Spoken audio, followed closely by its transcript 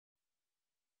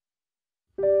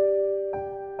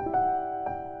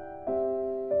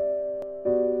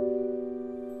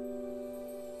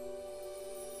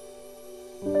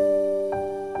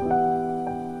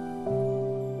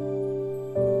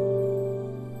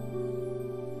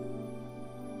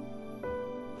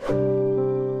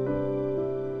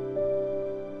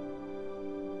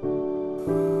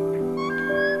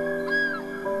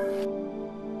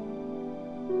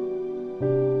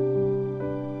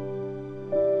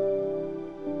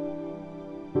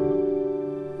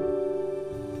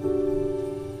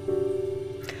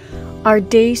Our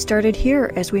day started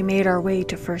here as we made our way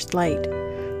to First Light,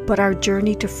 but our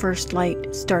journey to First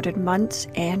Light started months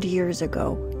and years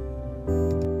ago.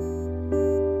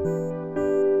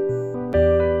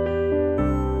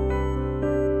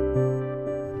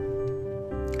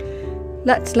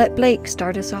 Let's let Blake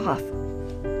start us off.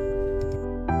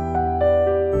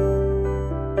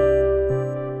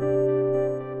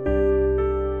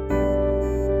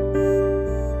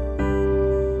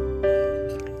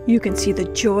 You can see the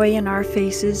joy in our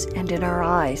faces and in our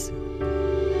eyes.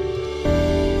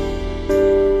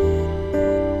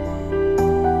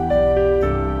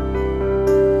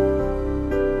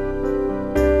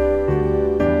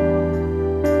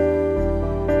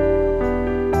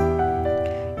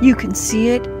 You can see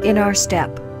it in our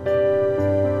step.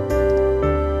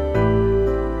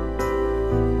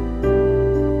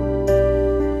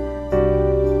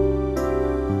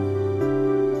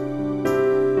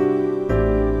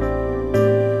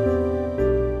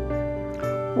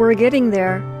 We're getting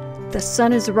there. The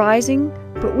sun is rising,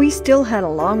 but we still had a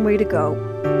long way to go.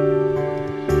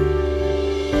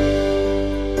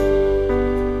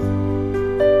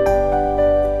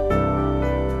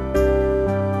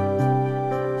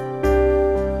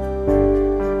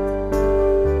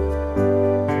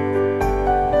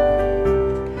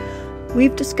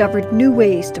 We've discovered new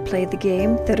ways to play the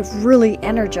game that have really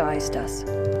energized us.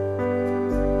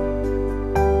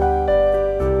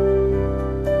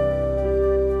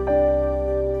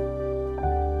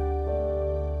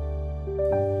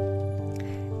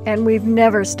 And we've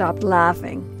never stopped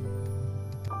laughing.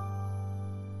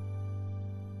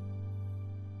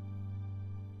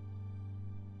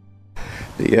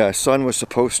 The sun was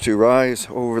supposed to rise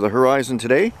over the horizon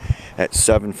today at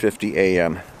 7:50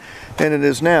 a.m. And it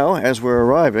is now, as we're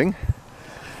arriving,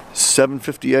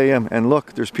 7:50 a.m. And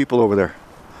look, there's people over there.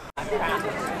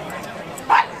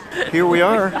 Here we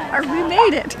are. We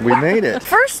made it. We made it.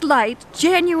 First Light,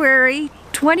 January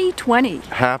 2020.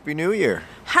 Happy New Year.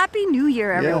 Happy New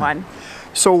Year, everyone.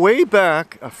 Yeah. So way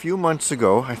back a few months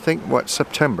ago, I think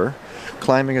September,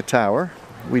 climbing a tower,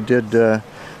 we did the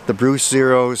Bruce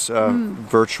Zero's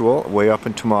virtual way up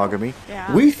in Tomogamy.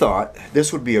 Yeah. We thought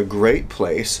this would be a great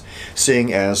place,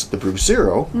 seeing as the Bruce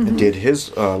Zero did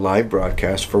his live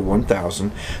broadcast for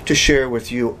 1,000, to share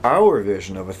with you our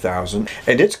vision of 1,000,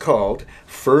 and it's called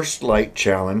First Light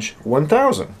Challenge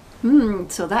 1,000.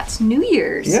 So that's New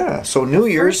Year's. Yeah, so New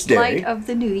Year's Day. First Light of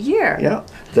the new year. Yeah,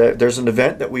 there's an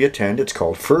event that we attend. It's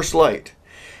called First Light.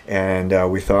 And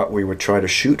we thought we would try to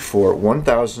shoot for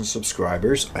 1,000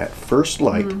 subscribers at First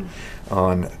Light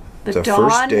on the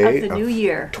first day of the new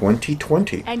year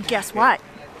 2020. And guess what?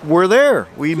 We're there.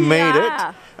 We made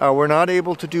it. We're not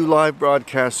able to do live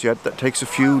broadcasts yet. That takes a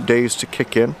few days to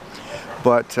kick in.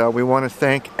 But we want to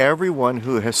thank everyone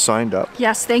who has signed up.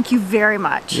 Yes, thank you very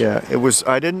much. Yeah,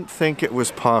 I didn't think it was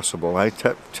possible. I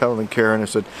kept telling Karen, I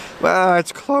said, well,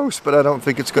 it's close, but I don't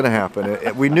think it's going to happen.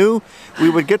 We knew we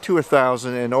would get to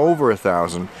 1,000 and over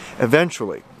 1,000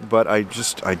 eventually, but I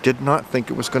did not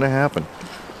think it was going to happen.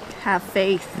 Have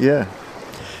faith. Yeah.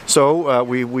 So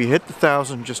we hit the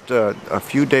 1,000 just a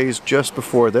few days just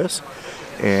before this.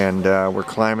 And we're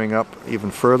climbing up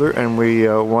even further, and we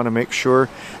want to make sure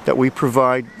that we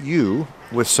provide you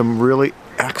with some really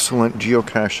excellent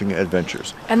geocaching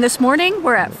adventures. And this morning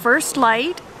we're at First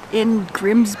Light in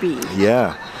Grimsby.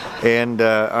 Yeah, and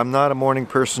I'm not a morning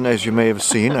person, as you may have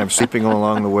seen. I'm sleeping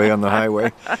along the way on the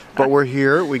highway, but we're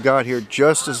here. We got here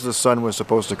just as the sun was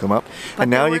supposed to come up, but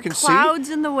and now you can see clouds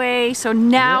in the way, so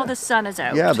now the sun is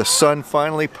out. Yeah, the sun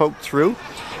finally poked through.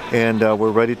 And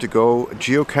we're ready to go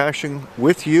geocaching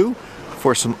with you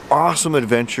for some awesome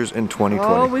adventures in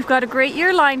 2020. Oh, we've got a great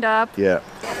year lined up. Yeah.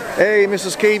 Hey,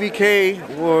 Mrs. KVK,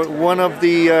 one of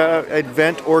the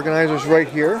event organizers right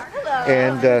here,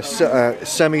 and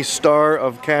semi-star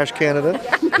of Cache Canada.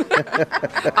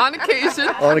 On occasion.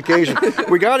 On occasion.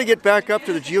 We got to get back up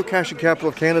to the geocaching capital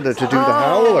of Canada to do the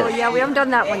Howler. Oh, yeah, we haven't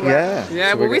done that one yet.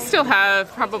 Yeah, well, we still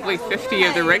have probably 50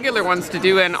 of the regular ones to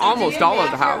do and almost all of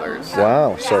the Howlers.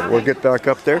 Wow, so we'll get back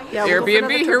up there. Yeah,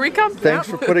 Airbnb, here we come. Thanks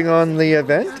for putting on the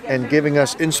event and giving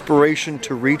us inspiration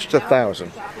to reach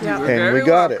 1,000. Yeah. And we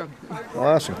got it.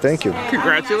 Awesome, thank you.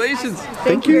 Congratulations.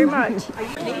 Thank you very much.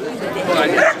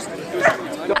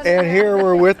 And here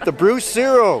we're with the Bruce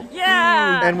Zero.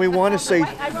 Yeah. And we want to say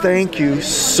thank you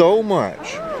so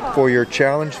much for your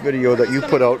challenge video that you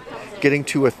put out, getting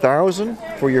to 1,000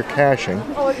 for your caching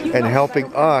and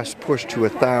helping us push to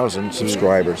 1,000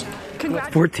 subscribers.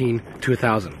 14 to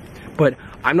 1,000. But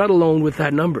I'm not alone with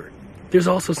that number. There's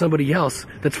also somebody else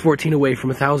that's 14 away from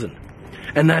 1,000.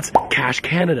 And that's Cache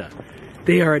Canada.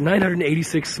 They are at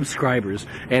 986 subscribers,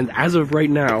 and as of right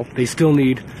now, they still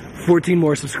need 14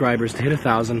 more subscribers to hit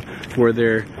 1,000 for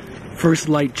their First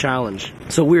Light challenge.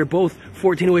 So we're both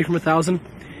 14 away from 1,000.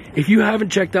 If you haven't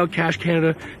checked out Cache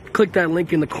Canada, click that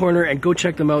link in the corner and go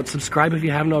check them out. Subscribe if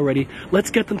you haven't already.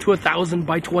 Let's get them to 1,000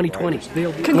 by 2020.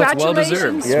 Congratulations. That's well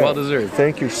deserved. It's well deserved.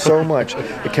 Thank you so much.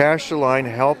 The Cache the Line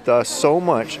helped us so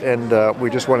much, and we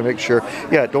just want to make sure,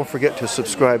 don't forget to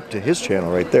subscribe to his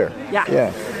channel right there.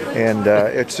 Yeah. And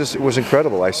it was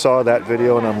incredible. I saw that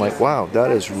video and I'm like, wow,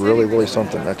 that is really, really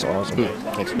something. That's awesome.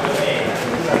 Thanks.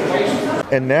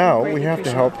 And now we have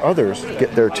to help others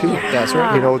get there too. That's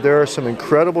right. You know, there are some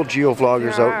incredible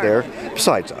geovloggers out there,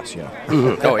 besides us,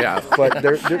 Oh yeah. But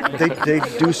they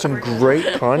do some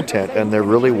great content, and they're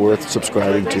really worth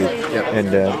subscribing to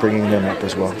and bringing them up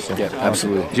as well. So, Yeah,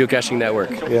 absolutely. Geocaching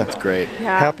network. Yeah. It's great.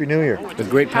 Yeah. Happy New Year. With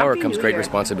great power Happy comes New great Year.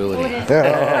 responsibility.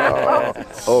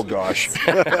 Oh gosh.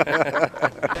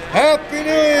 Happy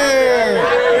New Year!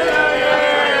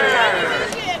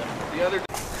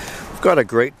 We've got a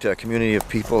great community of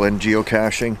people in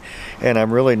geocaching, and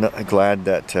I'm really glad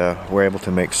that we're able to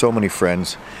make so many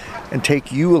friends and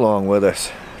take you along with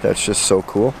us. That's just so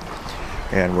cool,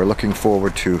 and we're looking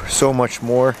forward to so much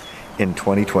more in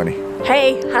 2020.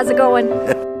 Hey, how's it going?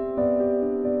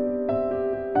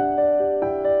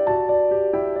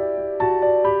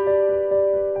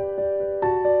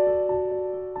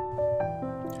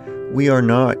 We are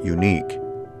not unique.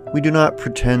 We do not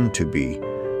pretend to be.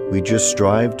 We just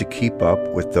strive to keep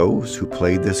up with those who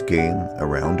play this game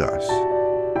around us.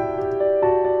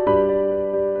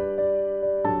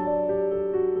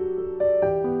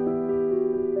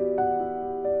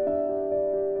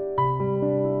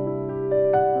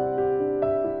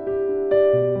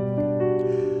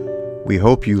 We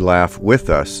hope you laugh with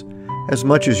us as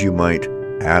much as you might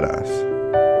at us.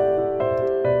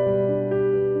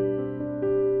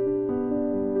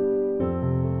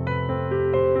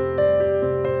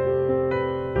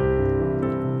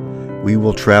 We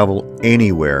will travel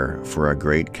anywhere for a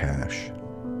great cache.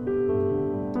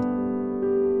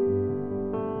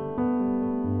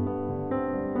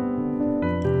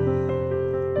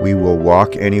 We will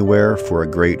walk anywhere for a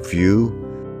great view,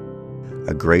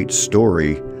 a great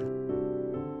story,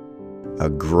 a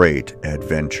great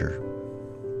adventure.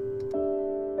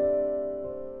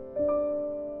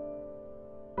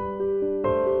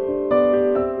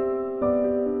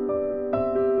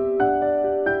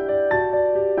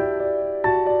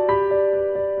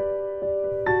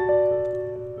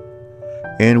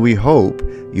 And we hope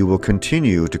you will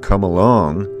continue to come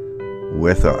along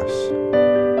with us.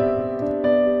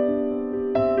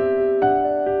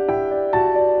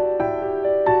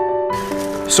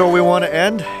 So we want to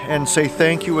end and say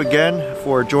thank you again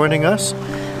for joining us,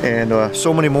 and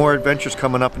so many more adventures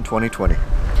coming up in 2020.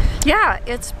 Yeah,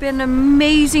 it's been an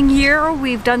amazing year.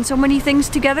 We've done so many things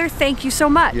together. Thank you so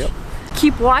much. Yep.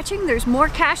 Keep watching. There's more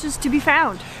caches to be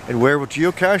found. And where will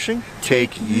geocaching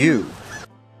take you?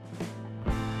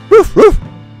 Woof, woof.